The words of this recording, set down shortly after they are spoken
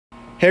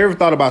Have you ever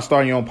thought about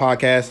starting your own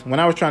podcast? When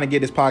I was trying to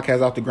get this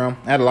podcast off the ground,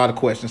 I had a lot of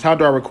questions. How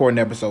do I record an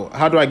episode?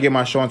 How do I get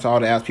my show into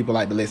all the apps people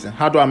like to listen?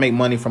 How do I make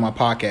money from my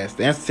podcast?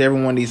 The answer to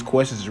every one of these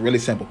questions is really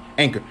simple.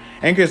 Anchor.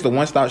 Anchor is the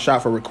one-stop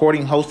shop for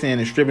recording, hosting, and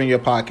distributing your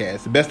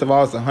podcast. The best of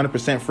all, it's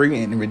 100%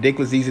 free and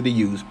ridiculous easy to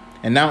use.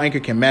 And now Anchor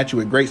can match you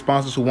with great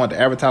sponsors who want to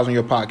advertise on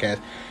your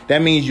podcast.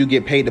 That means you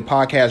get paid to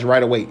podcast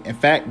right away. In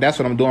fact, that's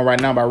what I'm doing right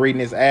now by reading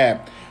this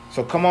ad.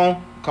 So come on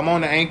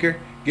to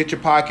Anchor. Get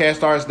your podcast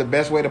started. It's the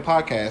best way to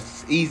podcast.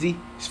 It's easy.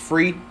 It's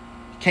free.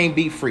 Can't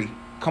beat free.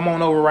 Come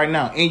on over right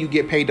now, and you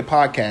get paid to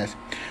podcast.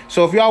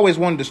 So if you always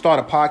wanted to start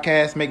a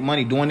podcast, make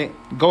money doing it,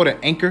 go to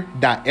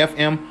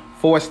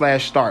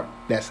anchor.fm/start.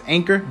 That's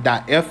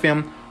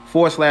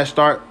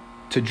anchor.fm/start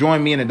to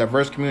join me in a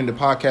diverse community of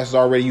podcasters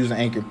already using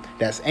Anchor.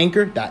 That's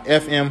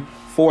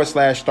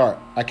anchor.fm/start.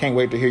 I can't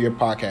wait to hear your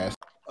podcast.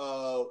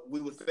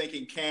 We were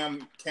thinking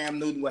Cam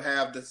Newton would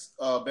have this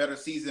better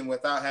season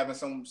without having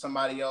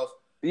somebody else.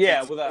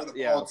 Yeah,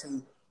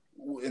 And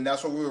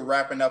that's what we were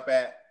wrapping up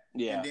at.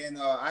 Yeah. And then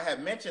I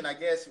had mentioned, I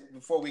guess,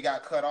 before we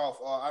got cut off,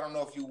 I don't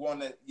know if you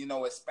want to,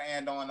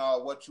 expand on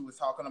what you were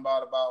talking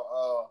about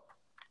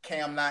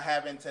Cam not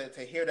having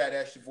to hear that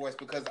extra voice,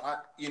 because I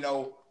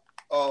know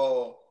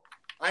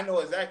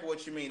exactly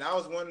what you mean. I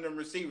was one of them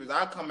receivers.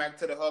 I'll come back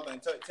to the hub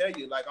and tell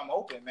you, like, I'm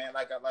open, man.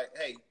 Like,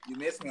 hey, you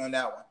missed me on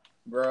that one,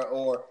 bro.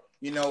 Or,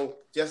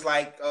 just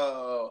like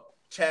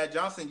Chad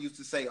Johnson used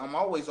to say, I'm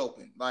always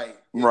open. Like,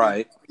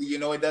 right.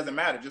 It doesn't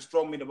matter. Just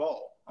throw me the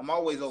ball. I'm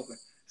always open.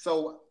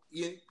 So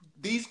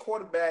these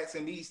quarterbacks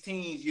and these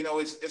teams,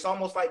 it's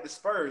almost like the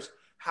Spurs,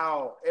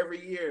 how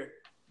every year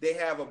they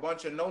have a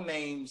bunch of no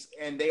names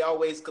and they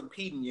always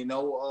competing,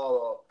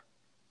 or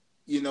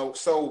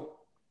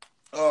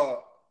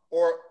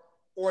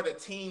the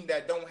team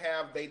that don't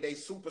have they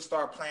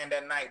superstar playing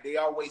that night, they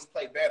always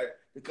play better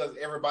because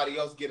everybody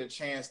else get a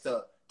chance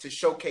to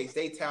showcase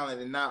their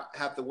talent and not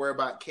have to worry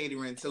about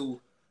catering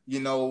to,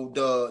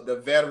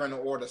 the veteran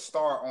or the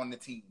star on the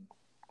team.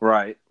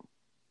 Right.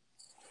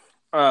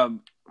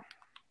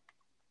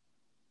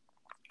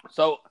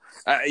 So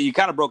you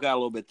kind of broke out a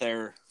little bit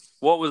there.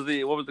 What was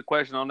the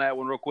question on that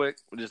one, real quick?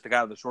 Just the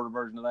kind of the shorter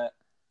version of that.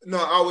 No,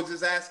 I was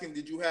just asking,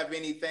 did you have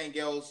anything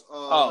else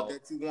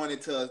that you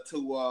wanted to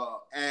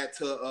add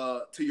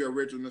to your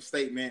original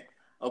statement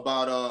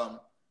about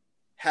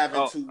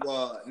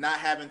not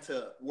having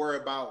to worry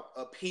about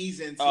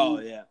appeasing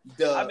to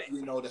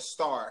the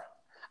star?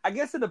 I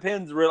guess it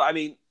depends, really. I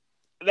mean,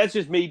 that's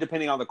just me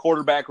depending on the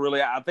quarterback,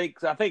 really. I think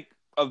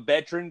a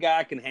veteran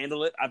guy can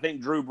handle it. I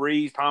think Drew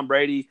Brees, Tom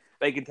Brady,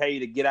 they can tell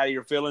you to get out of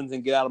your feelings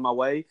and get out of my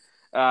way.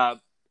 I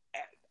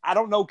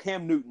don't know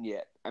Cam Newton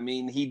yet. I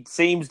mean, he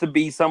seems to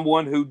be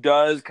someone who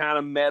does kind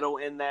of meddle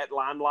in that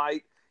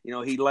limelight. He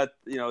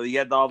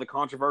had all the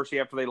controversy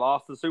after they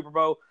lost the Super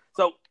Bowl.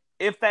 So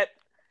if that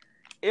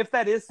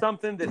is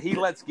something that he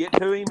lets get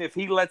to him, if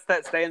he lets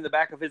that stay in the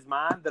back of his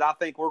mind, then I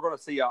think we're going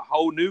to see a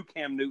whole new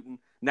Cam Newton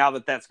now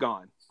that that's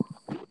gone.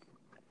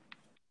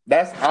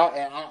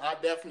 I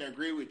definitely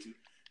agree with you.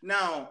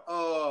 Now,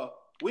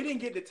 we didn't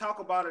get to talk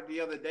about it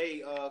the other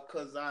day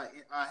because I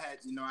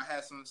had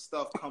some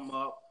stuff come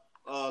up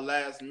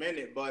last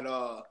minute, but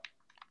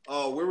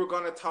we were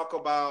going to talk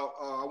about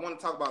I want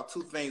to talk about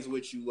two things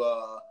with you.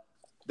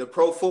 The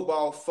Pro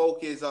Football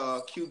Focus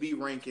QB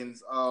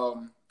rankings.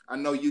 I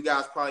know you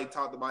guys probably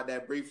talked about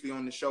that briefly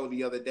on the show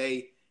the other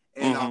day,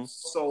 and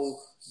also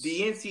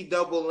the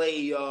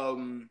NCAA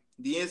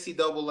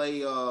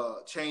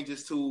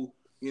changes to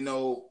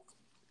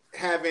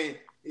having,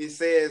 it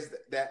says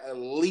that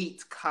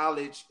elite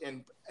college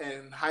and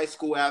high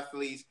school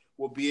athletes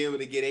will be able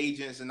to get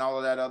agents and all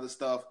of that other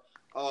stuff.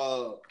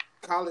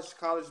 College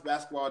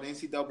basketball, the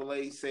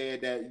NCAA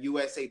said that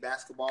USA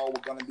Basketball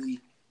were going to be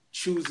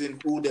choosing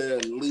who the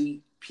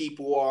elite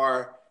people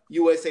are.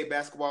 USA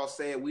Basketball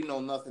said we know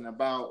nothing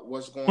about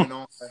what's going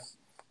on.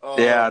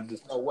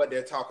 What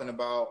they're talking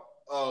about.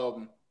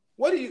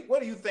 What do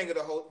you think of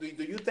the whole? Do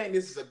you think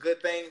this is a good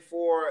thing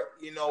for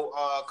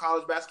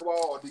college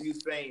basketball, or do you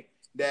think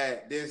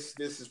that this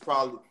is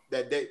probably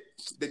that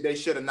they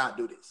should have not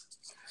do this?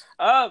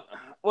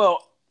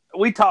 Well,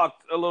 we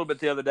talked a little bit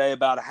the other day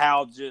about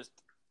how just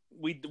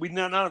we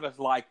none of us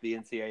like the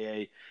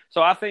NCAA.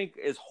 So I think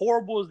as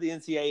horrible as the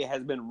NCAA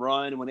has been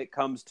run when it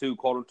comes to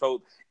quote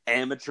unquote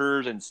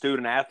amateurs and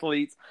student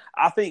athletes,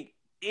 I think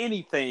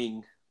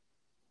anything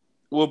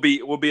will be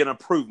an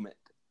improvement.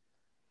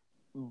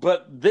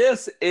 But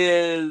this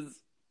is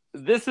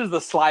the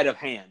sleight of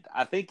hand.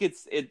 I think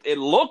it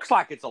looks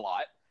like it's a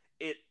lot.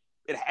 It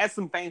has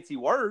some fancy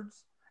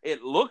words.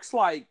 It looks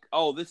like,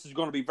 this is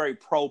going to be very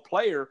pro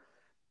player.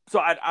 So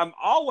I'm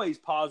always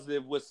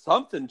positive with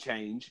something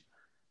change,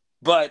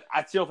 but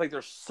I still think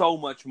there's so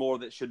much more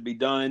that should be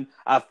done.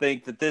 I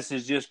think that this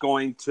is just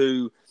going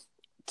to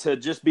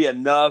just be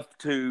enough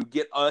to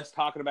get us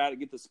talking about it,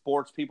 get the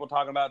sports people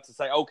talking about it, to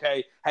say,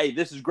 okay, hey,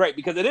 this is great,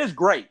 because it is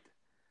great.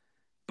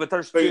 But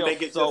there's still you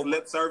think it's just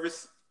lip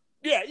service?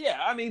 Yeah.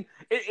 I mean,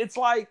 it's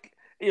like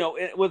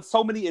with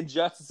so many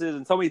injustices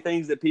and so many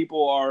things that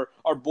people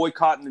are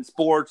boycotting in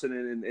sports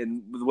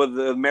and with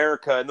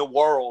America and the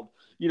world,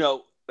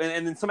 and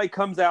then somebody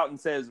comes out and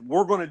says,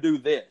 we're going to do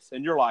this.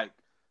 And you're like,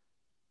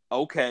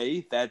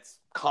 okay, that's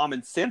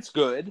common sense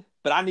good,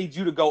 but I need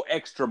you to go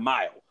extra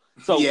mile.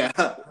 So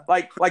yeah,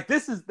 like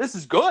this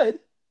is good.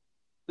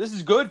 This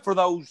is good for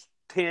those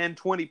 10,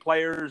 20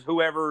 players,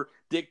 whoever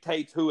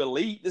dictates who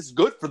elite. This is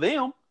good for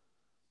them.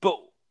 But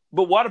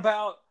what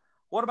about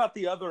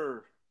the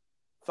other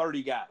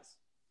 30 guys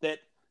that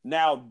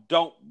now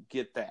don't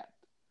get that?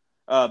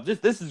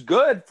 This is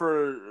good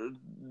for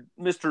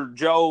Mr.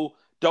 Joe,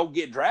 don't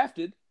get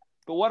drafted.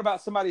 But what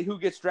about somebody who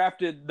gets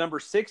drafted number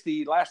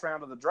 60 last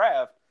round of the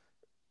draft,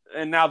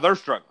 and now they're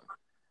struggling?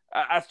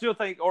 I still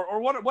think,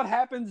 or what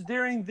happens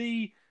during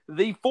the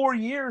 4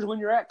 years when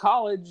you're at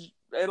college,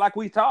 like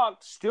we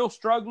talked, still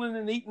struggling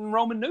and eating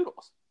Roman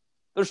noodles.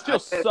 There's still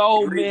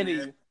so many.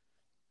 Man.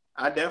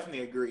 I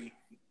definitely agree.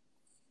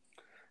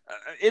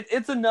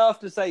 It's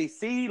enough to say,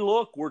 see,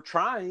 look, we're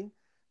trying,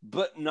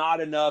 but not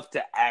enough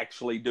to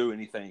actually do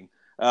anything.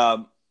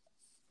 I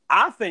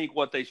think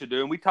what they should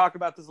do, and we talked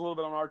about this a little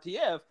bit on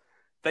RTF,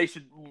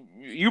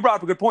 you brought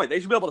up a good point. They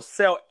should be able to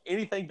sell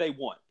anything they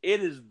want.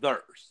 It is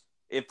theirs.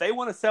 If they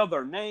want to sell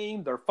their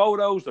name, their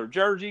photos, their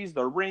jerseys,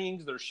 their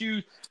rings, their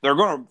shoes, they're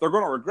gonna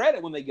regret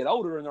it when they get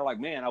older and they're like,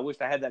 man, I wish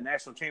I had that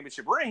national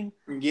championship ring.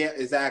 Yeah,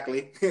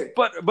 exactly.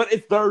 but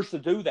it's theirs to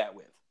do that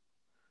with.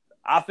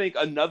 I think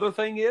another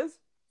thing is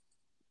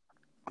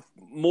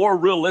more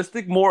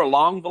realistic, more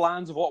along the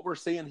lines of what we're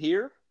seeing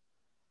here.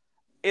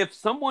 If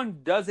someone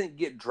doesn't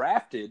get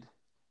drafted,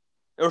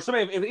 or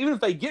even if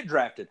they get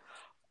drafted,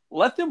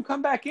 let them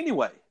come back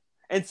anyway.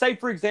 And say,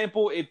 for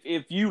example,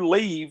 if you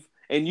leave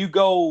and you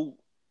go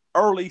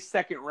early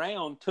second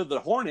round to the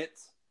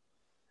Hornets,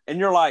 and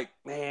you're like,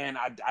 man,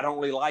 I don't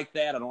really like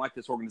that. I don't like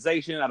this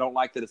organization. I don't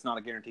like that it's not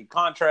a guaranteed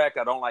contract.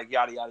 I don't like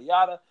yada, yada,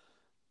 yada.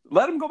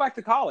 Let them go back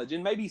to college.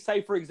 And maybe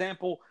say, for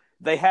example,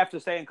 they have to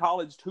stay in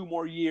college 2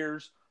 more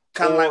years.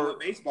 Kind of like what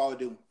baseball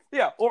do.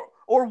 Yeah,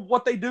 or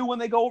what they do when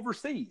they go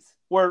overseas,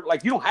 where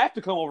like you don't have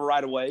to come over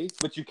right away,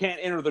 but you can't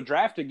enter the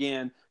draft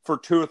again for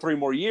 2 or 3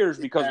 more years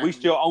because we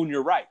still own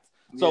your rights.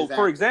 So,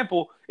 for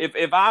example,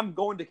 if I'm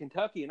going to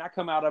Kentucky and I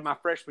come out of my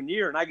freshman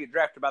year and I get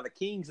drafted by the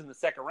Kings in the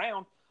second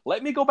round,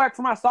 let me go back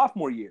for my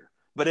sophomore year.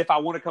 But if I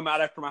want to come out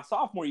after my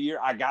sophomore year,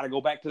 I got to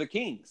go back to the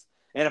Kings.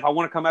 And if I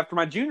want to come after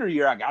my junior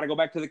year, I got to go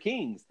back to the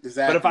Kings.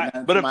 Exactly.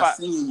 But if my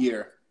senior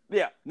year,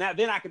 yeah, now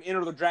then I can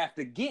enter the draft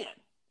again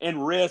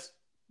and risk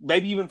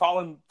maybe even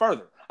falling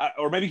further,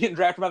 or maybe getting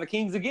drafted by the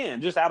Kings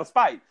again, just out of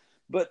spite.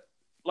 But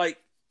like,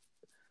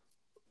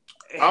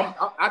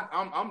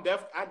 I'm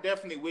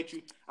definitely with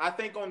you. I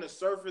think on the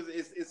surface,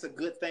 it's a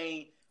good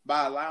thing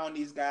by allowing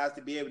these guys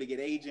to be able to get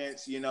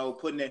agents.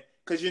 Putting it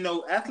because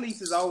athletes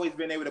has always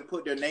been able to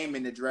put their name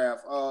in the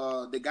draft.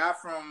 The guy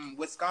from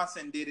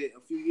Wisconsin did it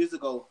a few years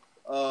ago.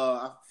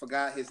 I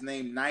forgot his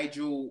name,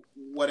 Nigel,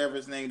 whatever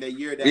his name that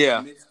year. That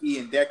Kaminsky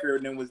and Decker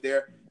and then was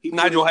there.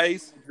 Nigel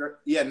Hayes.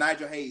 Yeah,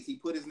 Nigel Hayes. He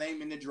put his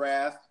name in the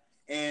draft,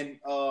 and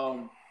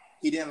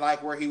he didn't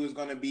like where he was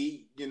going to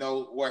be.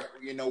 Where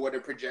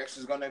the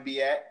projection is going to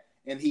be at,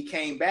 and he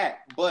came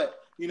back. But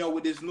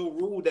with this new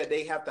rule that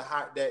they have to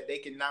hire, that they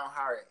can now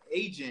hire an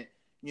agent.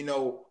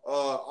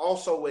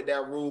 Also with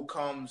that rule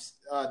comes,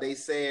 they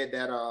said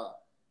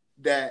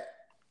that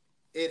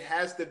it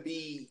has to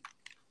be,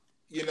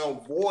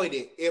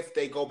 voided if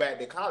they go back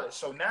to college.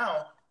 So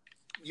now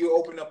you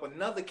open up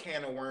another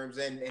can of worms,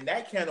 and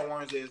that can of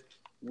worms is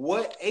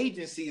what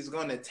agency is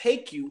going to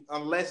take you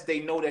unless they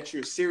know that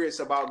you're serious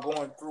about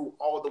going through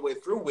all the way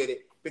through with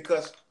it.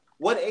 Because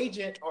what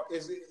agent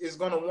is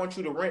going to want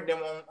you to rent them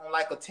on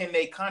like a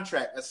 10-day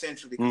contract,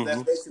 essentially? Because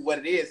that's basically what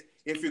it is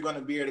if you're going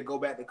to be able to go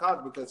back to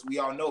college. Because we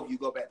all know if you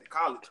go back to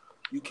college,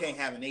 you can't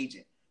have an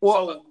agent.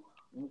 Well, so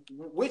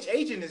which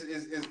agent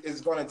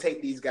is going to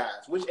take these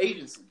guys? Which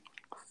agency?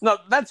 No,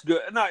 that's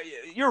good. No,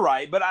 you're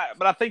right. But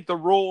I think the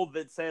rule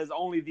that says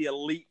only the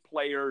elite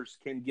players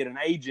can get an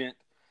agent,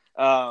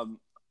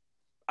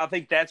 I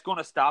think that's going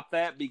to stop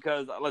that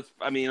because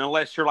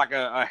unless you're like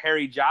a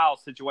Harry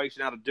Giles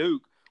situation out of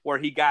Duke where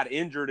he got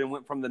injured and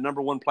went from the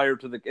number 1 player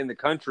in the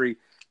country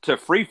to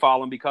free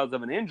falling because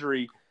of an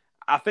injury,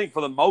 I think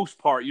for the most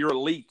part your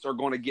elites are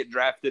going to get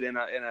drafted in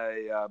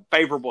a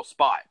favorable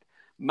spot.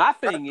 I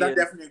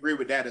definitely agree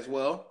with that as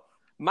well.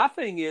 My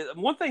thing is,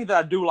 one thing that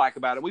I do like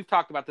about it, we've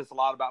talked about this a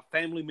lot, about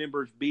family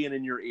members being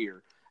in your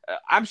ear.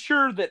 I'm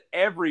sure that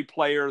every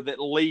player that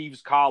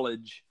leaves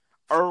college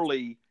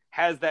early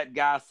has that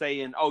guy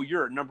saying, oh,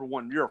 you're a number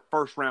 1, you're a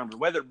first rounder,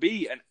 whether it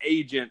be an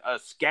agent, a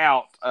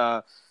scout,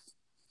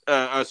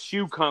 a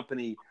shoe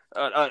company,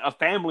 a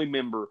family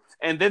member,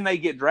 and then they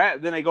get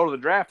drafted, then they go to the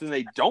draft and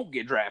they don't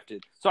get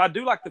drafted. So I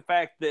do like the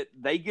fact that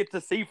they get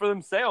to see for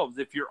themselves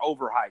if you're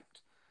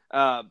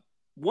overhyped.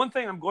 One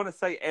thing I'm going to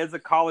say as a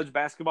college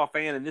basketball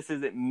fan, and this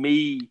isn't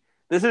me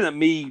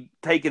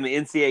taking the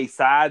NCAA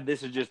side.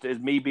 This is just as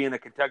me being a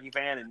Kentucky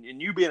fan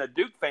and you being a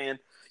Duke fan.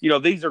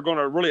 These are going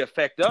to really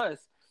affect us.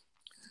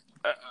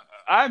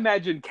 I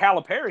imagine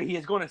Calipari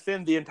is going to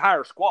send the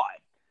entire squad.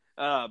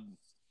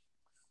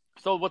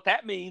 So what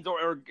that means,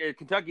 or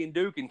Kentucky and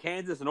Duke and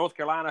Kansas and North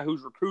Carolina,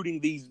 who's recruiting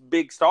these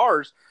big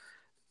stars,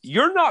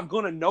 you're not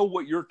going to know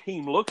what your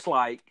team looks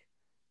like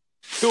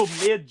till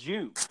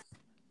mid-June.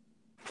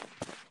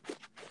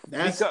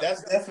 That's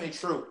definitely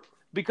true.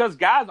 Because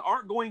guys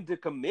aren't going to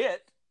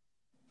commit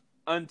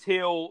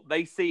until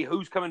they see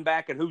who's coming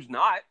back and who's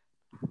not.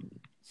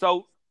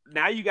 So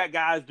now you got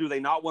guys, do they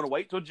not want to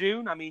wait till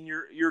June? I mean,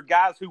 your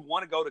guys who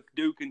want to go to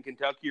Duke and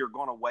Kentucky are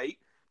going to wait.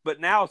 But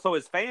now, so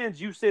as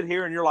fans, you sit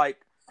here and you're like,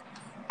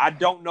 I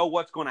don't know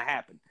what's going to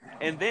happen.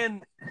 And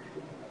then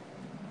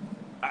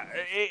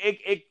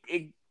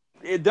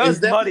it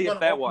does muddy up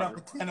that water.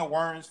 It's can of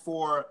worms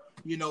for,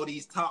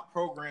 these top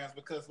programs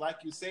because, like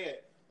you said,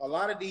 a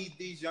lot of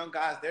these young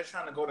guys, they're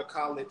trying to go to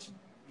college,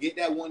 get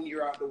that 1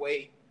 year out the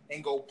way,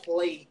 and go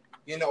play,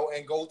 and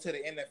go to the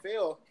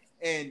NFL.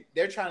 And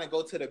they're trying to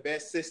go to the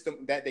best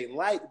system that they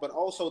like, but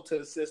also to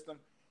the system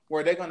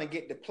where they're going to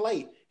get to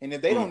play. And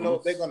if they don't know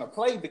if they're going to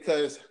play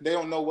because they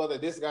don't know whether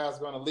this guy's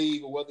going to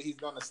leave or whether he's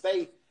going to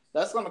stay,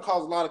 that's going to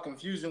cause a lot of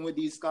confusion with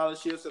these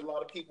scholarships. A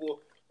lot of people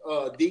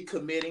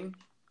decommitting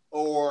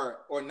or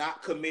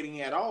not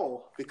committing at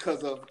all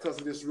because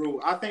of this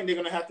rule. I think they're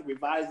going to have to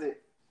revise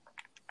it.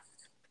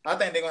 I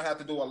think they're going to have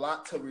to do a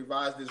lot to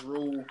revise this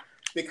rule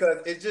because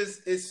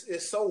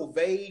it's so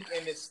vague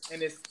and it's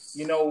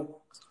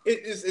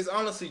it's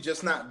honestly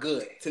just not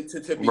good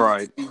to be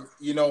right.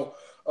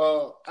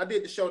 I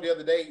did the show the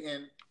other day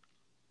and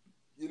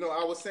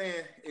I was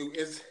saying it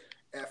is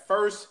at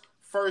first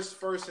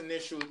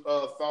initial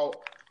thought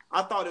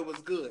I thought it was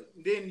good.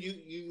 Then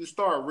you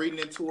start reading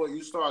into it,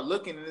 you start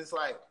looking, and it's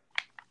like,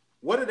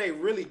 what are they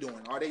really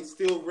doing? Are they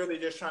still really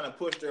just trying to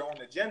push their own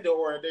agenda,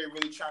 or are they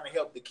really trying to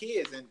help the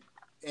kids?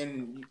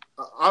 And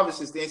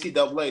obviously it's the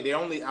NCAA. They're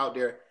only out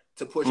there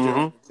to push their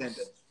own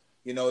agenda.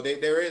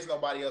 There is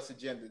nobody else's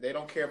agenda. They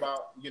don't care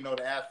about,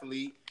 the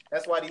athlete.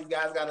 That's why these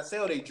guys got to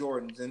sell their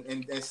Jordans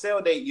and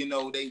sell their,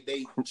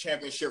 they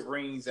championship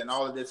rings and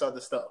all of this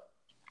other stuff.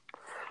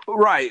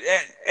 Right.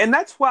 And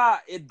that's why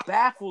it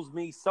baffles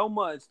me so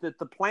much that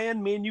the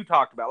plan me and you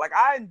talked about, like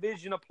I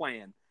envision a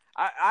plan.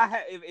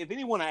 If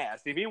anyone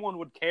asked, if anyone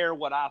would care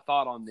what I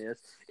thought on this,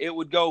 it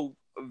would go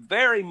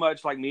very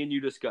much like me and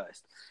you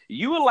discussed.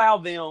 You allow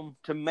them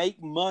to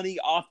make money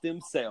off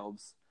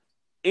themselves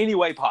any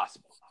way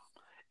possible.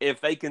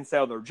 If they can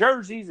sell their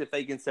jerseys, if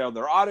they can sell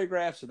their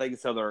autographs, if they can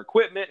sell their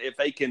equipment, if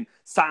they can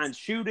sign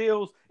shoe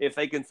deals, if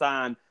they can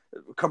sign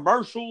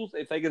commercials,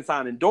 if they can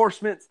sign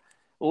endorsements,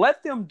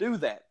 let them do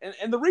that.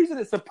 And the reason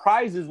it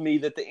surprises me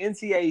that the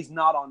NCAA is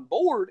not on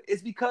board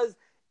is because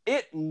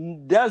it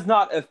does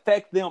not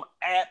affect them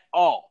at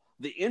all.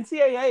 The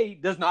NCAA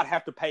does not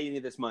have to pay any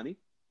of this money.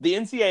 The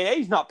NCAA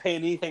is not paying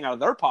anything out of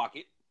their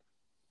pocket.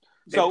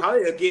 They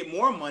probably get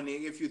more money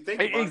if you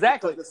think about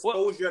exactly. it. Because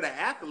exposure to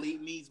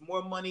athlete means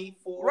more money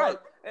for right,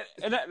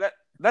 and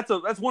that's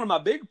one of my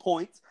big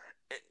points.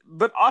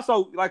 But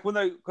also, like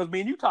because me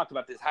and you talked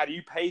about this, how do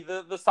you pay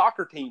the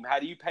soccer team? How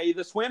do you pay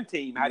the swim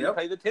team? How do you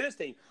pay the tennis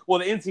team? Well,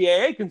 the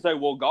NCAA can say,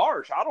 well,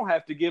 gosh, I don't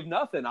have to give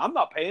nothing. I'm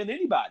not paying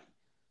anybody.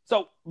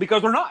 So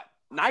because they're not.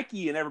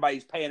 Nike and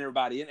everybody's paying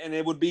everybody, and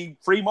it would be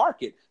free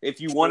market. If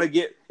you want to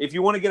get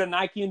a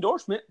Nike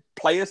endorsement,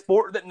 play a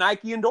sport that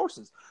Nike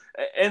endorses,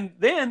 and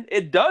then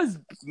it does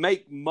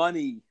make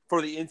money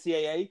for the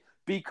NCAA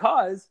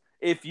because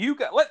if you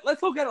got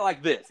let's look at it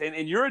like this,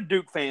 and you're a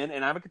Duke fan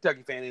and I'm a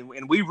Kentucky fan,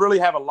 and we really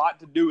have a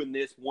lot to do in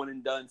this one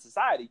and done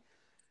society.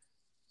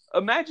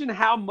 Imagine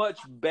how much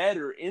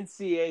better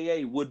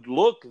NCAA would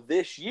look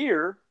this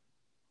year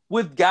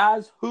with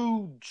guys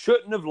who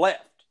shouldn't have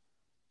left.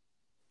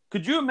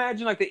 Could you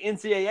imagine like the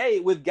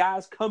NCAA with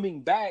guys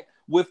coming back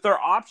with their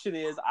option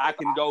is I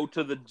can go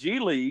to the G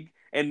League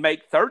and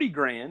make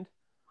 $30,000,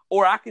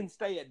 or I can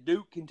stay at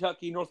Duke,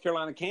 Kentucky, North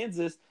Carolina,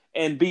 Kansas,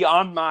 and be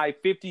on my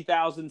 $50,000,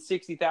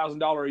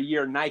 $60,000 a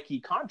year Nike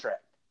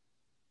contract.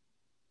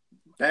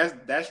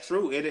 That's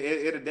true.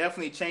 It'll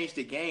definitely change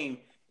the game.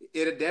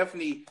 It'll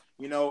definitely,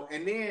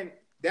 and then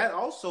that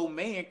also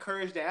may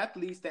encourage the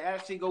athletes to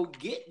actually go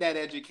get that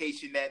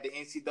education that the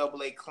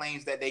NCAA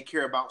claims that they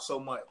care about so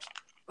much.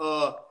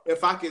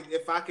 If I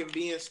can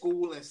be in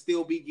school and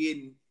still be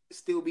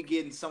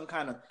getting some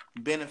kind of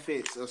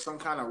benefits or some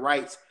kind of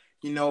rights,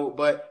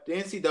 but the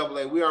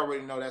NCAA, we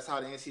already know that's how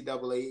the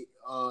NCAA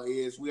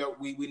is.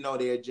 We know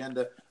their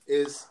agenda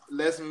is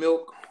let's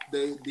milk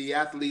the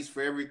athletes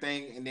for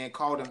everything and then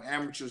call them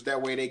amateurs.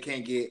 That way they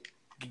can't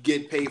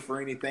get paid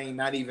for anything,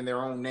 not even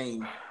their own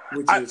name,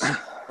 which is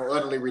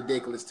utterly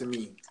ridiculous to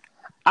me.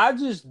 I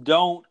just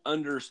don't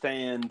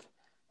understand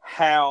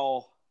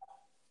how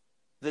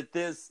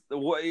because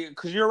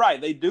you're right,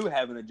 they do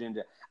have an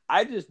agenda.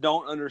 I just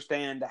don't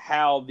understand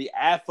how the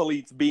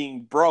athletes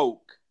being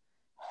broke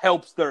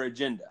helps their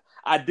agenda.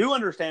 I do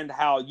understand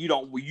how you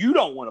don't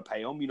want to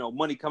pay them,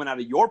 money coming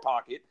out of your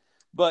pocket.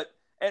 But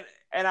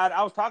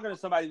I was talking to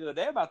somebody the other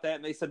day about that,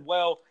 and they said,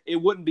 well, it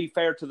wouldn't be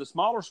fair to the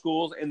smaller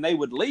schools, and they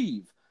would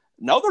leave.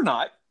 No, they're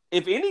not.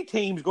 If any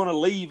team's going to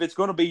leave, it's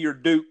going to be your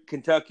Duke,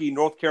 Kentucky,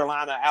 North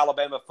Carolina,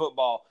 Alabama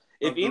football.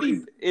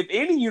 Agreed. If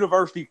any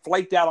university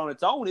flaked out on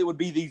its own, it would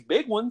be these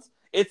big ones.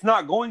 It's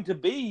not going to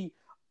be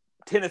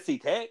Tennessee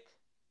Tech.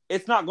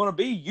 It's not going to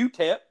be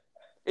UTEP.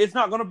 It's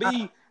not going to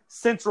be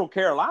Central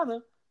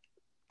Carolina.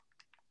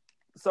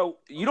 So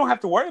you don't have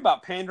to worry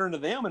about pandering to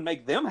them and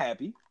make them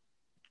happy.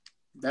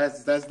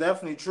 That's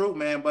definitely true,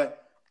 man.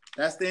 But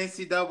that's the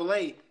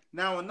NCAA.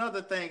 Now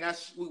another thing,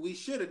 we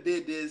should have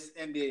did this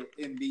in the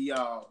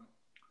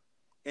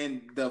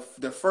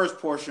first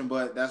portion,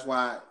 but that's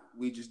why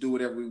we just do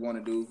whatever we want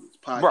to do. It's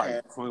podcast.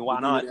 Right. I mean, why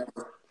not?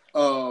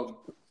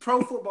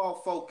 Pro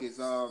Football Focus.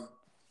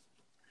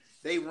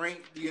 They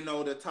ranked,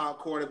 the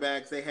top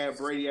quarterbacks. They had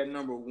Brady at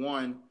number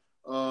 1,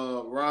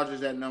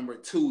 Rodgers at number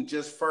 2.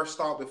 Just first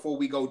off, before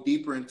we go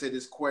deeper into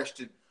this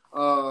question,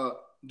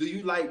 do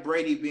you like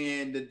Brady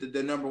being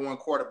the number 1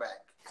 quarterback?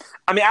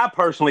 I mean, I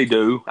personally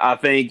do. I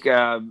think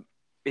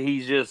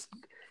he's just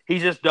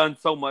done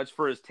so much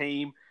for his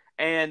team,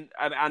 and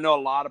I know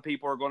a lot of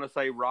people are going to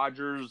say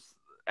Rodgers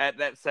at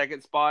that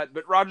second spot,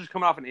 but Rodgers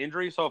coming off an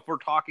injury. So if we're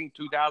talking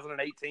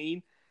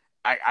 2018,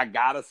 I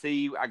gotta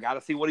see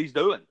what he's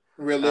doing.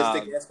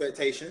 Realistic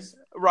expectations,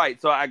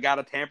 right? So I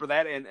gotta temper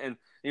that, and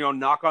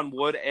knock on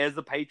wood. As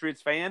a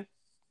Patriots fan,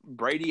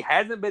 Brady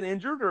hasn't been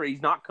injured, or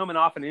he's not coming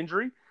off an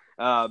injury.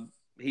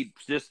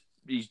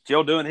 He's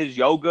still doing his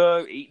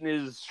yoga, eating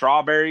his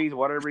strawberries,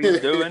 whatever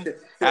he's doing.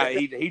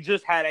 He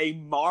just had a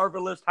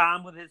marvelous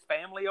time with his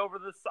family over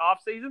this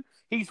offseason.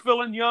 He's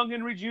feeling young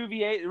and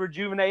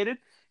rejuvenated.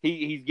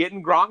 He's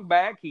getting Gronk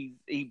back. He's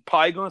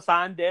probably going to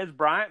sign Dez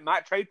Bryant.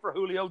 Might trade for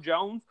Julio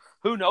Jones.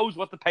 Who knows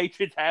what the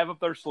Patriots have up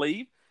their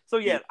sleeve? So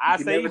yes, I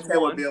say he's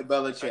one. Bill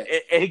Belichick.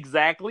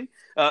 Exactly.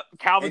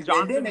 Calvin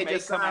Johnson. And then they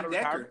just signed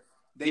Decker.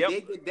 They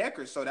did get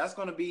Decker, so that's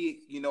going to be.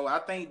 I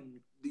think.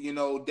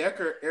 Eric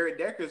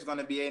Decker is going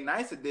to be a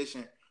nice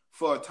addition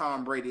for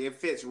Tom Brady. It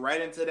fits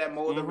right into that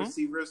mold of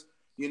receivers,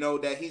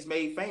 that he's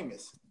made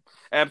famous.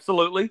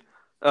 Absolutely.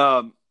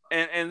 And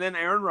then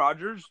Aaron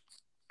Rodgers,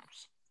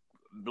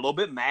 a little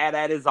bit mad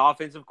at his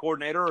offensive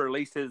coordinator, or at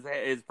least his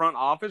front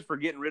office, for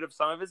getting rid of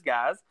some of his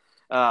guys.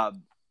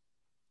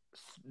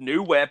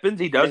 New weapons.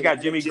 He does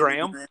got Jimmy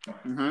Graham,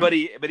 but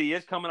he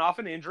is coming off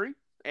an injury,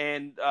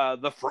 and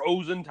the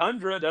frozen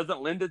tundra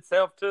doesn't lend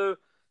itself to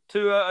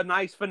a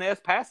nice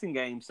finesse passing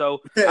game.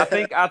 So I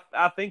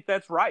think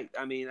that's right.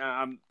 I mean,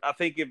 I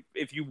think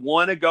if you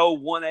want to go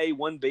 1A,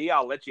 1B,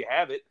 I'll let you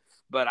have it.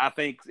 But I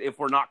think if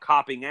we're not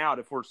copping out,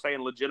 if we're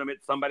saying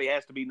legitimate, somebody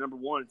has to be number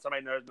 1 and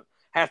somebody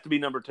has to be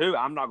number 2,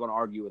 I'm not going to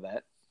argue with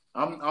that.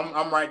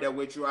 I'm right there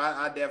with you.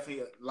 I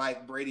definitely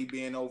like Brady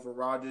being over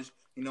Rodgers.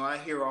 I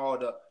hear all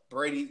the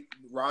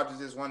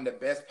Rodgers is one of the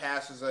best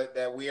passers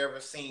that we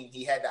ever seen.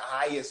 He had the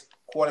highest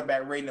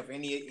quarterback rating of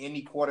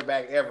any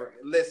quarterback ever.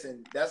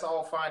 Listen, that's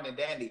all fine and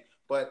dandy,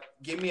 but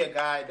give me a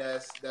guy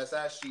that's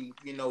actually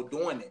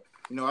doing it.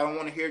 I don't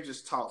want to hear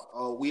just talk.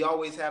 We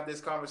always have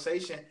this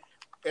conversation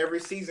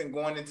every season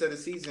going into the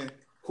season.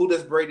 Who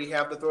does Brady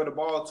have to throw the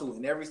ball to?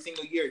 And every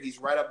single year, he's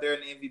right up there in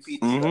the MVP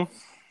discussion.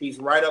 He's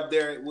right up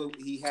there.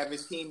 He have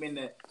his team in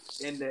the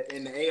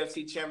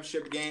AFC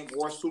Championship game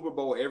or Super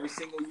Bowl every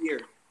single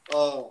year.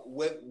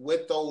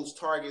 With those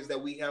targets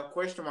that we have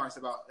question marks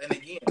about. And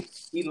again,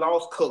 he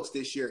lost Cooks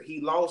this year.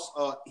 He lost.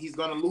 He's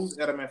going to lose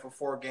Edelman for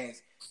 4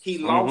 games. He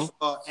lost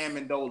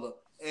Amendola.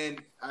 And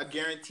I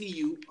guarantee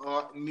you,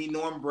 me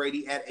knowing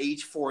Brady at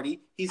age 40,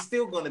 he's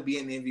still going to be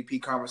in the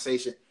MVP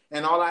conversation.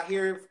 And all I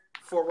hear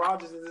for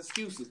Rodgers is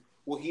excuses.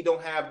 Well, he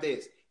don't have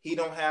this. He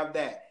don't have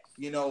that.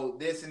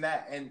 This and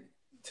that. And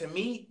to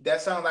me,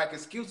 that sounds like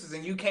excuses.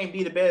 And you can't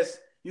be the best.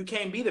 You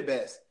can't be the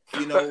best.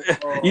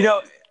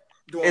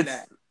 Doing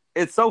that.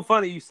 It's so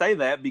funny you say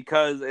that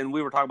because, and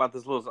we were talking about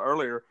this a little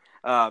earlier,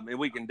 and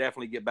we can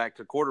definitely get back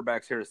to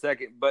quarterbacks here in a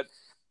second, but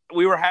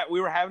we were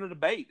having a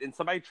debate, and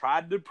somebody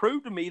tried to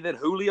prove to me that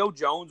Julio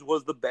Jones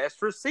was the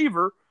best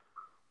receiver,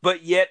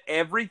 but yet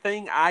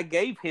everything I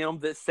gave him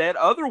that said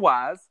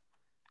otherwise,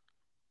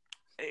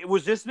 it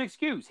was just an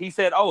excuse. He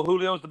said, "Oh,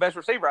 Julio's the best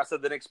receiver." I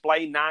said, "Then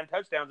explain 9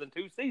 touchdowns in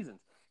 2 seasons."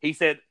 He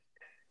said,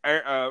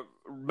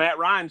 Matt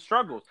Ryan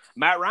struggles.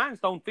 Matt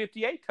Ryan's thrown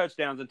 58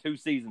 touchdowns in 2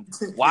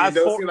 seasons. Why? It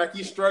does seem like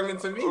he's struggling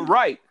to me.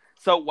 Right.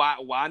 So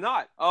why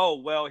not?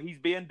 Oh, well, he's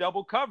being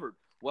double covered.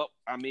 Well,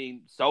 I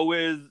mean, so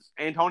is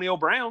Antonio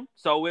Brown.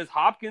 So is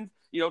Hopkins.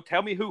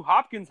 Tell me who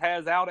Hopkins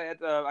has out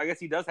at. I guess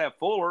he does have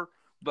Fuller,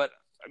 but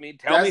I mean,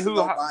 tell me who.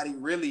 Nobody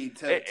really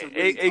to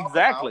really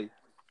exactly.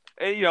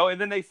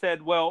 And then they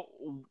said, well,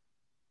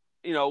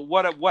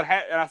 what?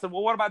 And I said,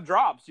 well, what about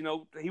drops?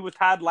 He was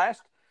tied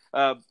last.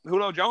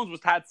 Julio Jones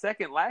was tied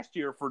second last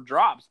year for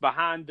drops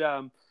behind,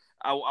 I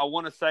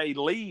want to say,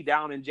 Lee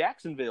down in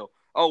Jacksonville.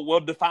 Oh,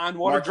 well, define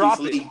what a drop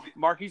is.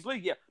 Marquise Lee,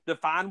 yeah.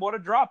 Define what a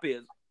drop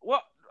is.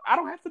 Well, I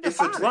don't have to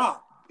define it. It's a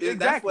drop. Exactly.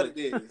 That's what it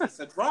is. It's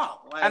a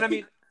drop. And I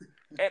mean,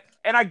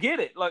 and I get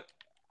it. Look,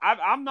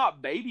 I'm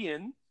not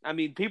babying. I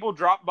mean, people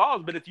drop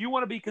balls, but if you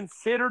want to be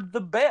considered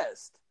the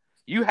best,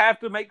 you have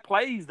to make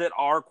plays that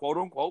are, quote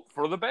unquote,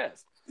 for the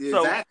best.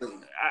 Exactly.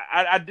 So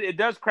it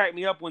does crack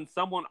me up when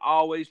someone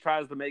always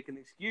tries to make an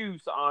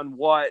excuse on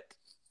what,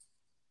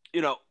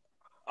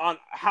 on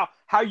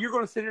how you're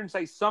going to sit here and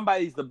say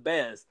somebody's the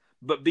best,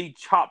 but be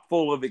chock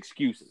full of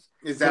excuses.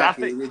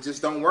 Exactly. It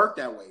just don't work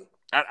that way.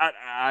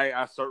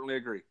 I certainly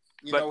agree.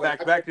 But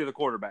back to the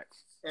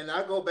quarterbacks. And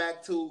I go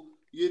back to,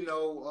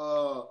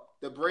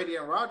 the Brady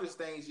and Rodgers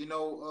things.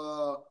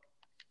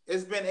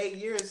 It's been 8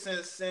 years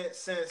since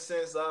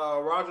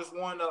Rodgers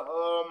won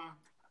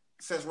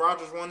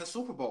the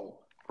Super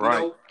Bowl.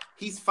 Right.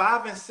 He's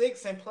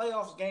 5-6 in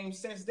playoffs games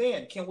since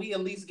then. Can we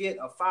at least get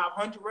a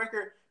 500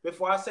 record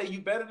before I say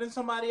you better than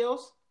somebody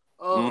else?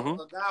 A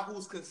guy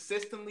who's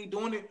consistently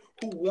doing it,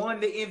 who won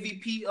the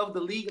MVP of the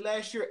league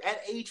last year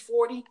at age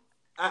 40.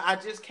 I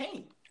just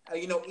can't.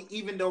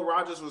 Even though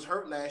Rodgers was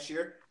hurt last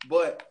year,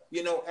 but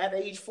at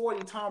age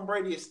 40, Tom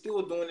Brady is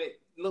still doing it.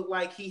 Look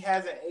like he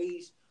hasn't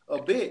aged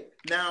a bit.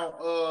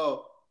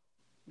 Now,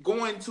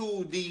 going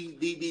to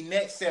the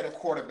next set of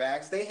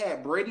quarterbacks, they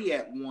had Brady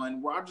at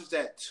 1, Rodgers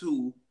at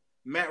 2,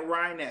 Matt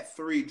Ryan at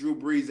 3, Drew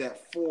Brees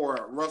at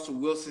 4, Russell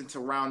Wilson to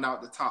round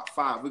out the top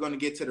 5. We're going to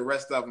get to the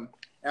rest of them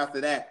after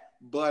that.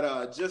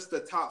 But just the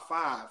top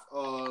 5.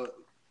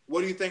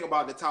 What do you think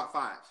about the top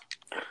 5?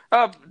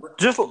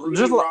 Just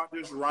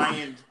Rodgers,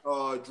 Ryan,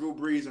 Drew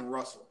Brees, and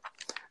Russell.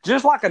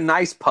 Just like a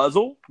nice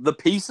puzzle. The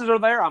pieces are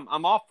there.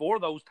 I'm all for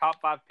those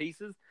top 5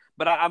 pieces,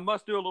 but I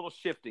must do a little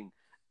shifting.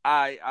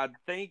 I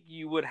think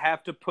you would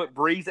have to put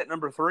Brees at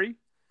number 3.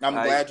 I'm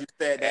glad you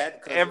said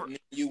that because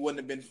you wouldn't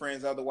have been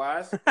friends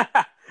otherwise.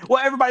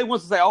 Well, everybody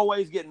wants to say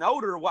always getting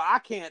older. Well, I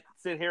can't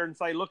sit here and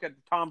say look at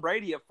Tom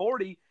Brady at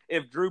 40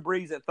 if Drew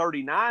Brees at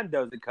 39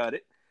 doesn't cut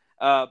it.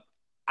 I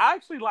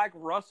actually like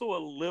Russell a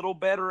little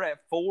better at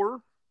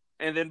 4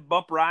 and then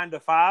bump Ryan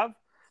to 5,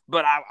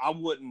 but I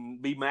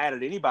wouldn't be mad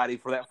at anybody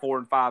for that 4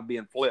 and 5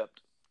 being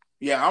flipped.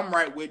 Yeah, I'm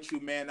right with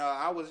you, man.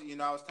 I was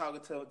talking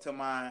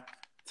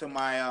to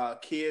my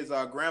kid's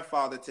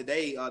grandfather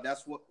today.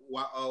 That's why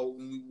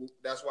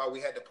we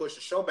had to push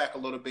the show back a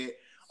little bit.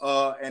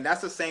 And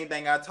that's the same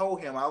thing I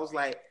told him. I was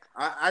like,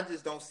 I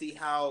just don't see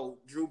how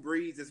Drew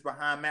Brees is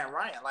behind Matt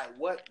Ryan. Like,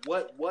 what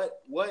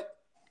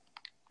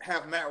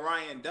have Matt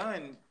Ryan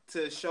done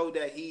to show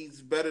that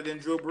he's better than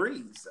Drew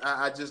Brees?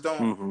 I just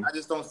don't. I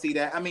just don't see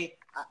that. I mean,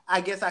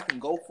 I guess I can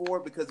go for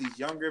it because he's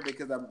younger.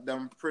 Because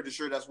I'm pretty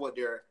sure that's what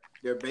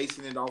they're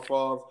basing it off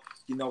of.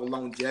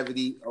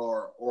 Longevity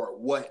or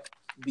what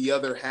the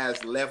other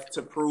has left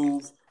to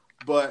prove.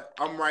 But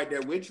I'm right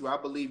there with you. I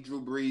believe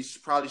Drew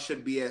Brees probably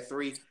should be at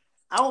 3.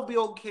 I would be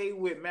okay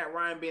with Matt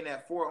Ryan being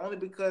at 4 only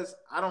because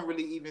I don't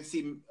really even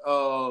see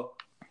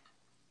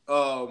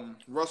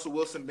Russell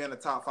Wilson being a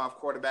top 5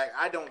 quarterback.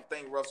 I don't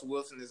think Russell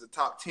Wilson is a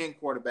top 10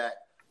 quarterback.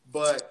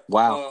 But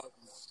wow,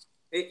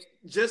 it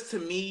just to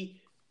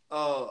me,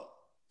 I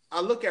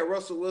look at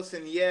Russell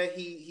Wilson. Yeah,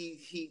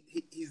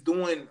 he's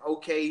doing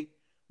okay,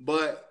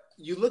 but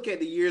you look at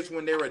the years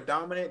when they were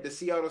dominant, the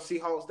Seattle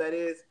Seahawks, that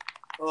is,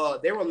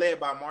 they were led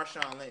by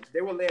Marshawn Lynch.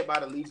 They were led by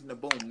the Legion of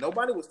Boom.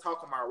 Nobody was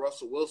talking about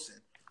Russell Wilson.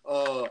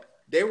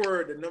 They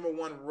were the number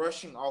 1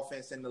 rushing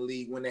offense in the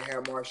league when they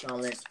had Marshawn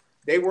Lynch.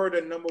 They were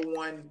the number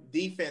 1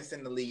 defense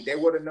in the league. They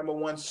were the number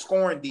 1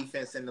 scoring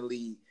defense in the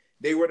league.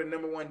 They were the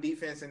number 1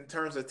 defense in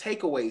terms of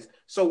takeaways.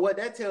 So what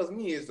that tells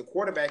me is the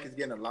quarterback is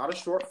getting a lot of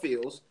short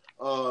fields.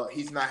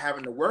 He's not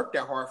having to work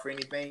that hard for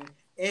anything.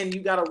 And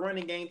you got a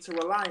running game to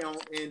rely on.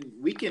 And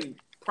we can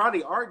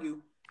probably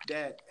argue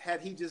that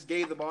had he just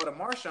gave the ball to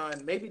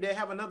Marshawn, maybe they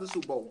have another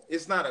Super Bowl.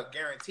 It's not a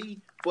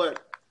guarantee,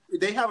 but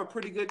they have a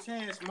pretty good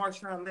chance,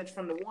 Marshawn Lynch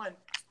from the 1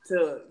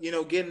 to,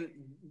 get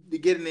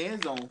in the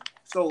end zone.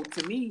 So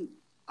to me,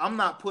 I'm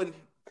not putting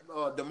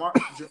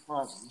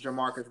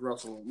Jamarcus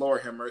Russell,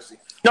 Lord have mercy.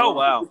 Oh,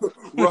 wow.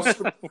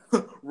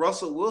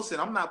 Russell Wilson,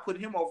 I'm not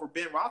putting him over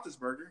Ben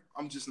Roethlisberger.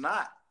 I'm just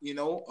not.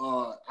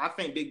 I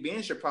think Big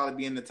Ben should probably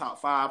be in the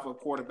top 5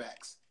 of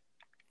quarterbacks.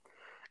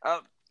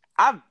 But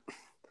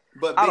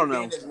Big I don't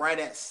Ben know. is right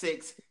at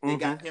 6. They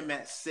got him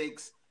at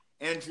 6.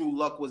 Andrew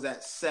Luck was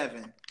at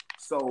 7.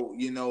 So,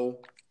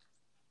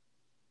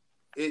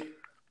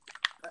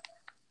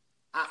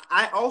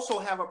 I also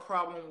have a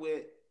problem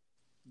with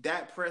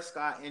Dak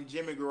Prescott and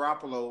Jimmy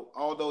Garoppolo,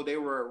 although they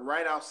were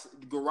right out.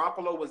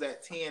 Garoppolo was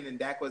at 10 and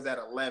Dak was at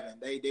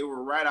 11. They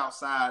were right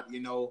outside,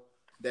 11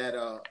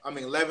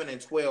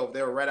 and 12.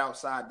 They were right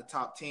outside the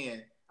top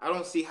 10. I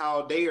don't see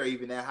how they are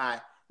even that high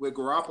with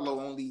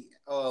Garoppolo only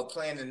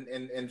playing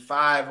in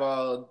 5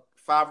 or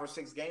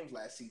 6 games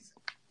last season.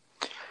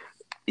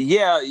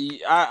 Yeah,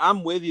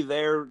 I'm with you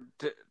there.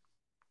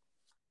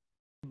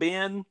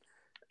 Ben,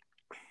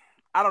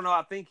 I don't know.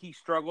 I think he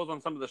struggles on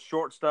some of the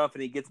short stuff,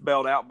 and he gets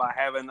bailed out by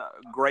having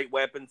great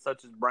weapons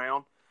such as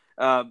Brown.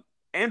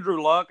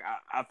 Andrew Luck,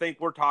 I think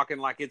we're talking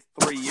like it's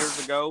 3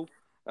 years ago.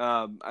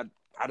 I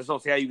just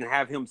don't see how you can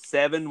have him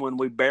 7 when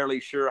we're barely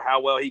sure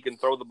how well he can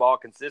throw the ball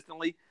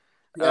consistently.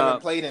 He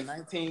hasn't played in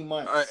 19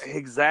 months.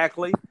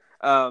 Exactly.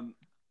 Garoppolo,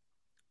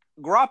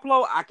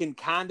 I can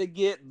kind of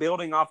get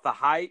building off the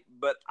height,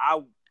 but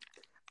I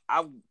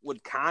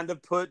would kind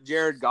of put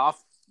Jared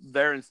Goff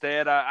there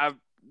instead. I'm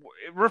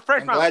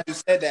glad you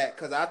said that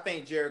because I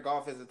think Jared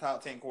Goff is a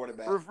top 10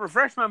 quarterback.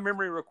 Refresh my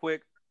memory real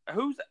quick.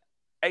 Who's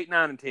 8,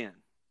 9, and 10?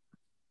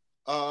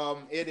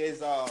 It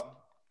is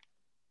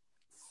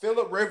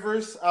Phillip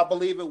Rivers, I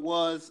believe it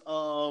was.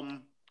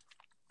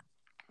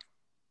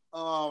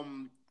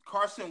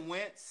 Carson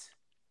Wentz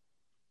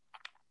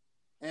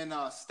and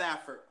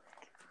Stafford.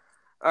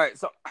 All right,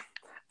 so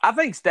I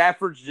think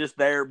Stafford's just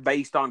there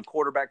based on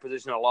quarterback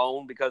position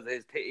alone because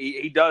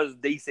he does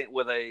decent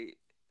with a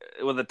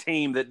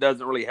team that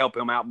doesn't really help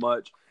him out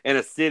much in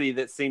a city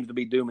that seems to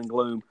be doom and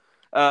gloom.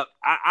 I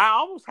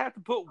almost have to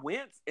put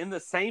Wentz in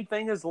the same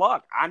thing as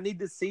Luck. I need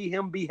to see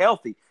him be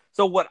healthy.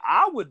 So what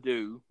I would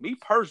do, me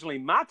personally,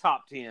 my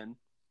top 10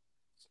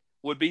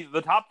 would be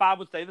the top 5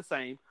 would stay the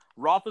same.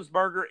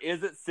 Roethlisberger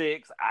is at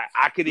 6.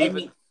 I could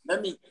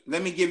let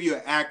me give you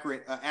an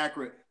accurate.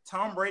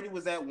 Tom Brady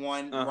was at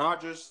 1,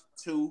 Rodgers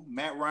 2,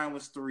 Matt Ryan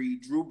was 3,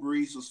 Drew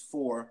Brees was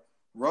 4,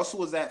 Russell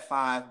was at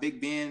 5, Big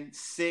Ben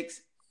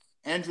 6,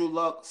 Andrew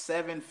Luck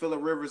 7,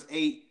 Phillip Rivers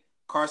 8,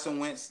 Carson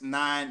Wentz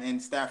 9,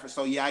 and Stafford.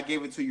 So yeah, I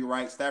gave it to you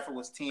right. Stafford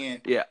was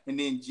 10. Yeah, and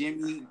then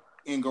Jimmy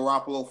and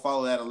Garoppolo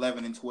followed at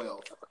 11 and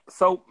 12.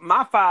 So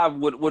my 5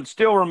 would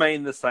still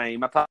remain the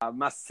same.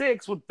 My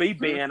 6 would be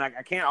Ben.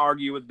 I can't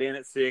argue with Ben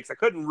at 6. I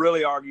couldn't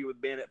really argue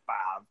with Ben at 5,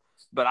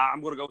 but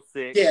I'm going to go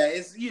 6. Yeah,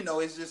 it's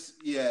just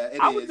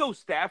I would go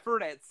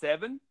Stafford at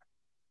 7.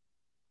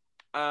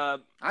 I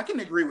can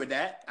agree with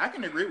that.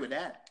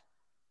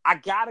 I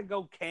got to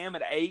go Cam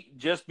at 8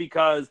 just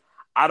because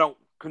I don't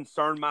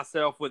concern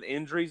myself with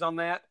injuries on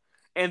that.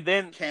 And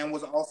then Cam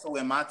was also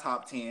in my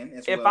top 10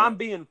 as well. If I'm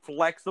being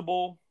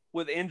flexible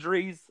with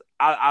injuries,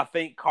 I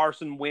think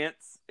Carson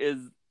Wentz is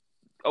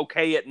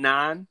okay at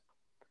 9.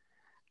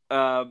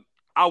 I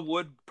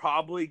would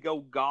probably go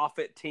Goff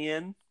at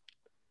 10,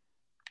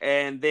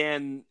 and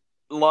then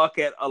Luck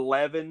at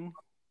 11.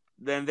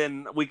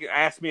 Then we could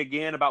ask me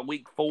again about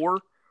week 4,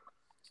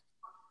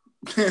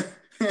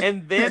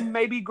 and then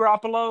maybe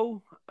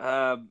Garoppolo.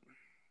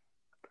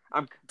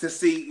 To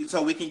see,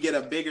 so we can get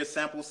a bigger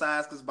sample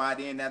size because by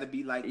then that'll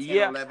be like 10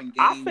 or 11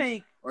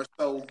 games or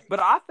so. But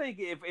I think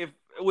if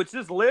which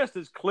this list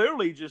is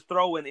clearly just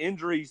throwing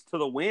injuries to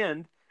the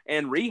wind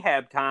and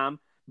rehab time,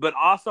 but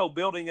also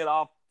building it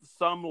off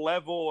some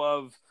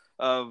level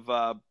of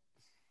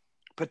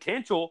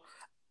potential.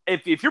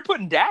 If you're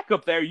putting Dak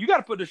up there, you got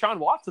to put Deshaun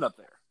Watson up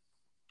there.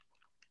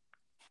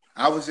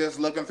 I was just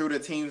looking through the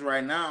teams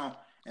right now,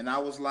 and I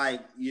was like,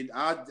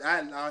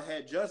 I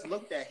had just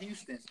looked at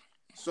Houston.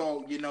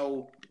 So,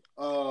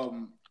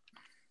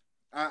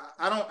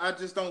 I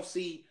just don't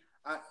see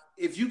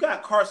if you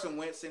got Carson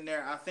Wentz in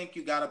there, I think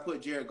you got to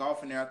put Jared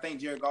Goff in there. I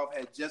think Jared Goff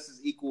had just as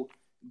equal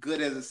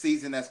good as a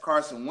season as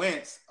Carson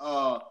Wentz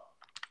over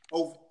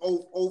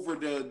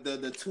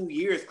the 2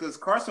 years, because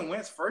Carson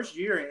Wentz first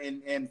year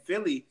in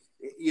Philly,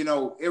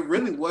 it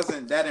really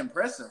wasn't that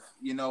impressive.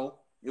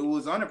 It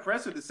was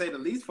unimpressive to say the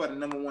least for the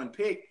number 1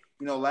 pick.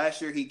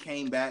 Last year he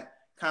came back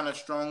kind of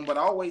strong, but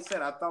I always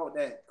said I thought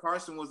that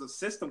Carson was a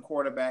system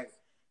quarterback,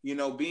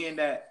 being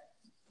that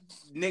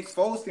Nick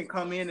Foles can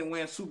come in and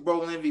win Super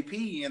Bowl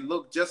MVP and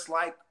look just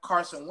like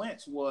Carson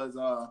Wentz was.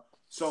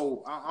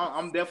 So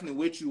I'm definitely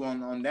with you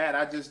on that.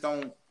 I just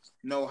don't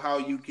know how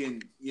you can,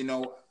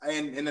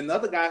 and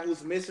another guy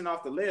who's missing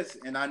off the list,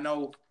 and I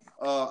know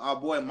our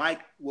boy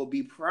Mike will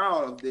be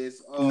proud of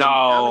this.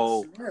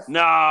 No,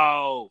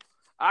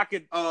 I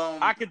could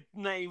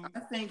name.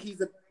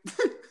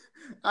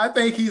 I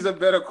think he's a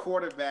better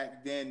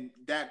quarterback than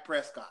Dak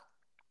Prescott.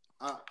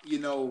 I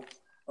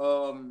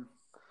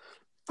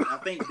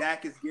think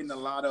Dak is getting a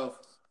lot of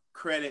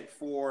credit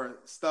for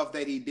stuff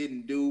that he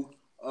didn't do.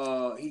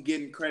 He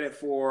getting credit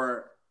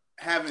for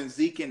having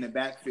Zeke in the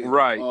backfield.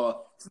 Right.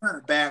 It's not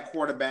a bad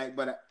quarterback,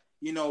 but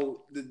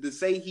to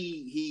say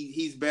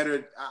he's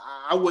better,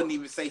 I wouldn't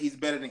even say he's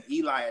better than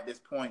Eli at this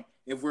point.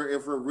 If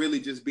we're really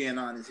just being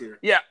honest here.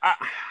 Yeah,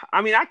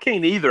 I mean I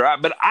can't either,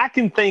 but I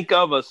can think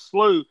of a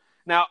slew.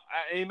 Now,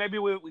 maybe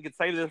we could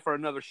save this for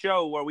another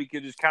show where we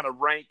could just kind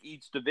of rank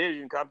each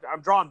division. Cause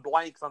I'm drawing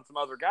blanks on some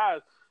other guys.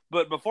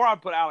 But before I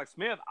put Alex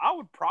Smith, I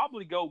would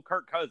probably go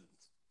Kirk Cousins.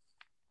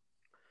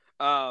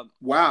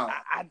 Wow.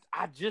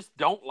 I just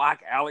don't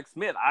like Alex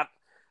Smith.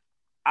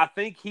 I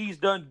think he's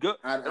done good.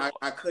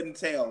 I couldn't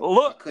tell.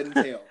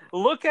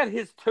 Look at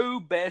his 2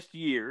 best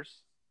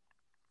years.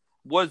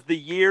 Was the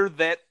year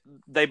that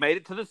they made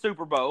it to the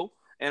Super Bowl.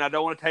 And I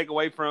don't want to take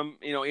away from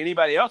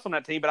anybody else on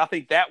that team, but I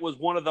think that was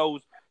one of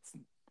those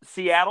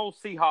Seattle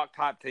Seahawks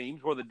type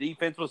teams where the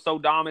defense was so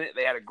dominant.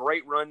 They had a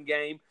great run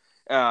game.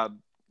 And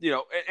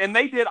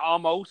they did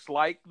almost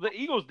like the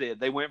Eagles did.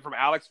 They went from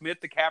Alex Smith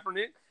to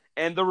Kaepernick,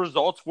 and the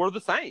results were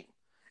the same.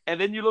 And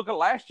then you look at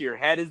last year,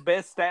 had his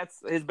best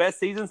stats, his best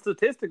season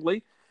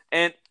statistically,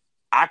 and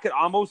I could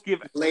almost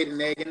give laid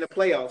an egg in the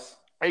playoffs.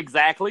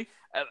 Exactly.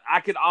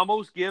 I could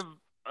almost give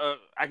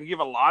I could give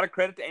a lot of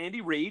credit to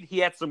Andy Reid. He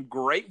had some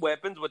great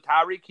weapons with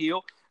Tyreek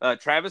Hill,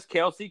 Travis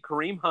Kelce,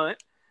 Kareem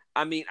Hunt.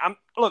 I mean,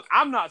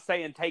 I'm not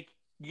saying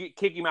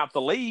kick him out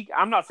the league.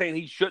 I'm not saying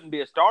he shouldn't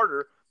be a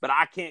starter, but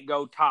I can't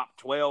go top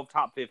 12,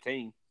 top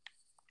 15.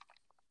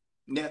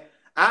 Yeah,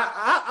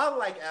 I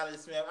like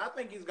Alex Smith. I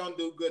think he's going to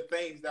do good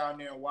things down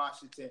there in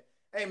Washington.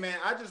 Hey man,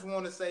 I just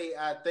want to say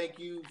I thank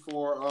you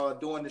for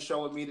doing the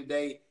show with me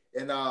today,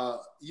 and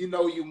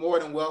you more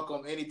than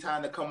welcome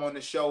anytime to come on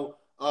the show.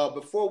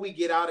 Before we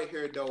get out of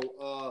here,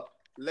 though,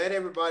 let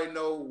everybody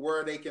know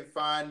where they can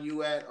find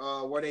you at,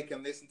 where they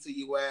can listen to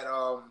you at,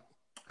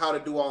 how to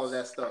do all of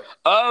that stuff.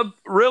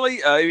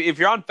 Really, if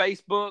you're on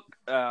Facebook,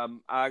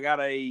 I got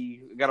a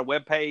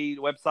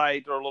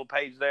website or a little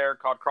page there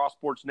called Cross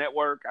Sports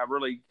Network. I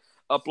really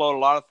upload a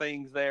lot of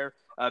things there.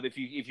 If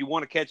you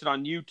want to catch it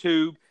on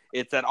YouTube,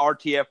 it's at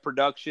RTF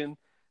Production.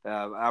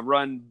 I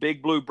run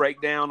Big Blue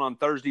Breakdown on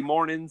Thursday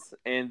mornings,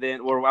 and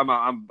then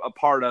I'm a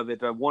part of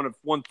it,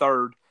 one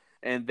third,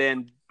 and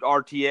then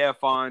RTF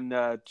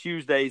on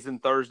Tuesdays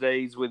and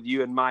Thursdays with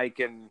you and Mike,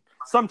 and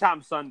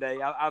sometimes Sunday.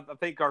 I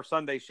think our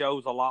Sunday show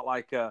is a lot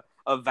like a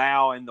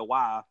Vow and the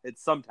Y.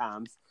 It's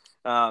sometimes,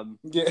 but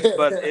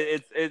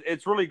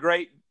it's really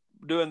great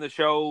doing the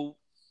show.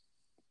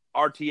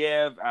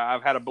 RTF.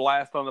 I've had a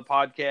blast on the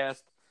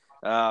podcast.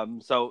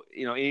 So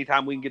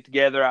anytime we can get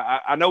together,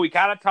 I know we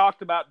kind of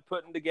talked about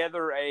putting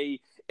together a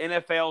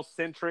NFL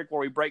centric where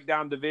we break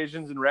down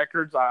divisions and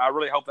records. I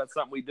really hope that's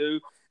something we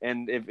do.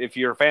 And if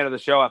you're a fan of the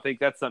show, I think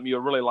that's something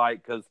you'll really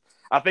like, because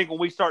I think when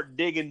we start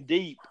digging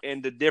deep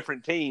into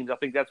different teams, I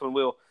think that's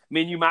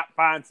when you might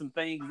find some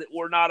things that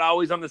we're not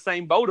always on the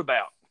same boat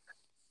about.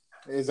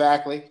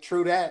 Exactly.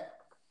 True that.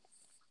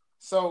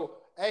 So,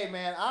 hey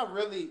man, I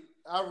really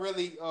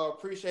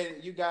appreciate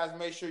it. You guys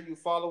make sure you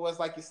follow us.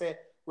 Like you said,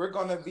 we're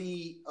going to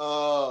be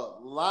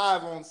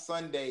live on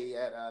Sunday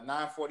at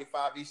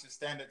 9:45 Eastern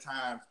Standard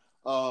Time,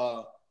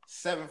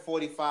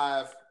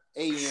 7:45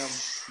 a.m.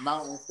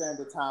 Mountain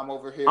Standard Time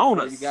over here on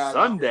for a you guys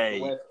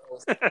Sunday. On the West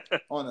Coast.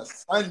 On a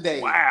Sunday.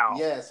 Wow.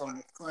 Yes, on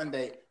a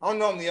Sunday. I'm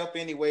normally up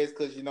anyways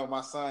because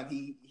my son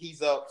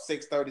he's up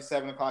 6:30,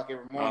 7 o'clock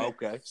every morning. Oh,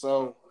 okay.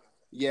 So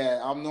yeah,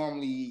 I'm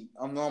normally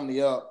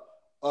up.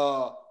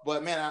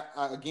 But man,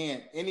 I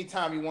again,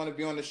 anytime you want to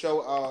be on the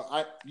show,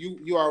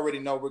 you already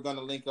know we're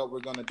gonna link up. We're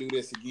gonna do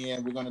this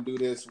again. We're gonna do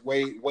this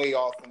way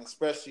often,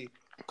 especially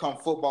come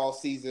football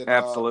season.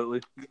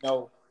 Absolutely.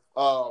 So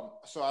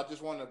I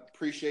just want to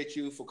appreciate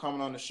you for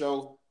coming on the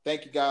show.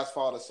 Thank you guys for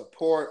all the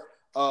support.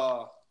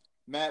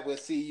 Matt, we'll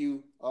see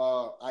you.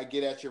 I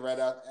get at you right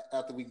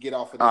after we get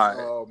off of this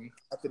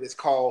after this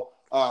call.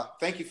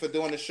 Thank you for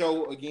doing the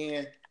show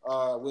again.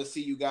 We'll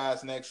see you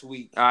guys next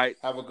week. All right.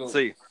 Have a good one.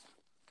 See you.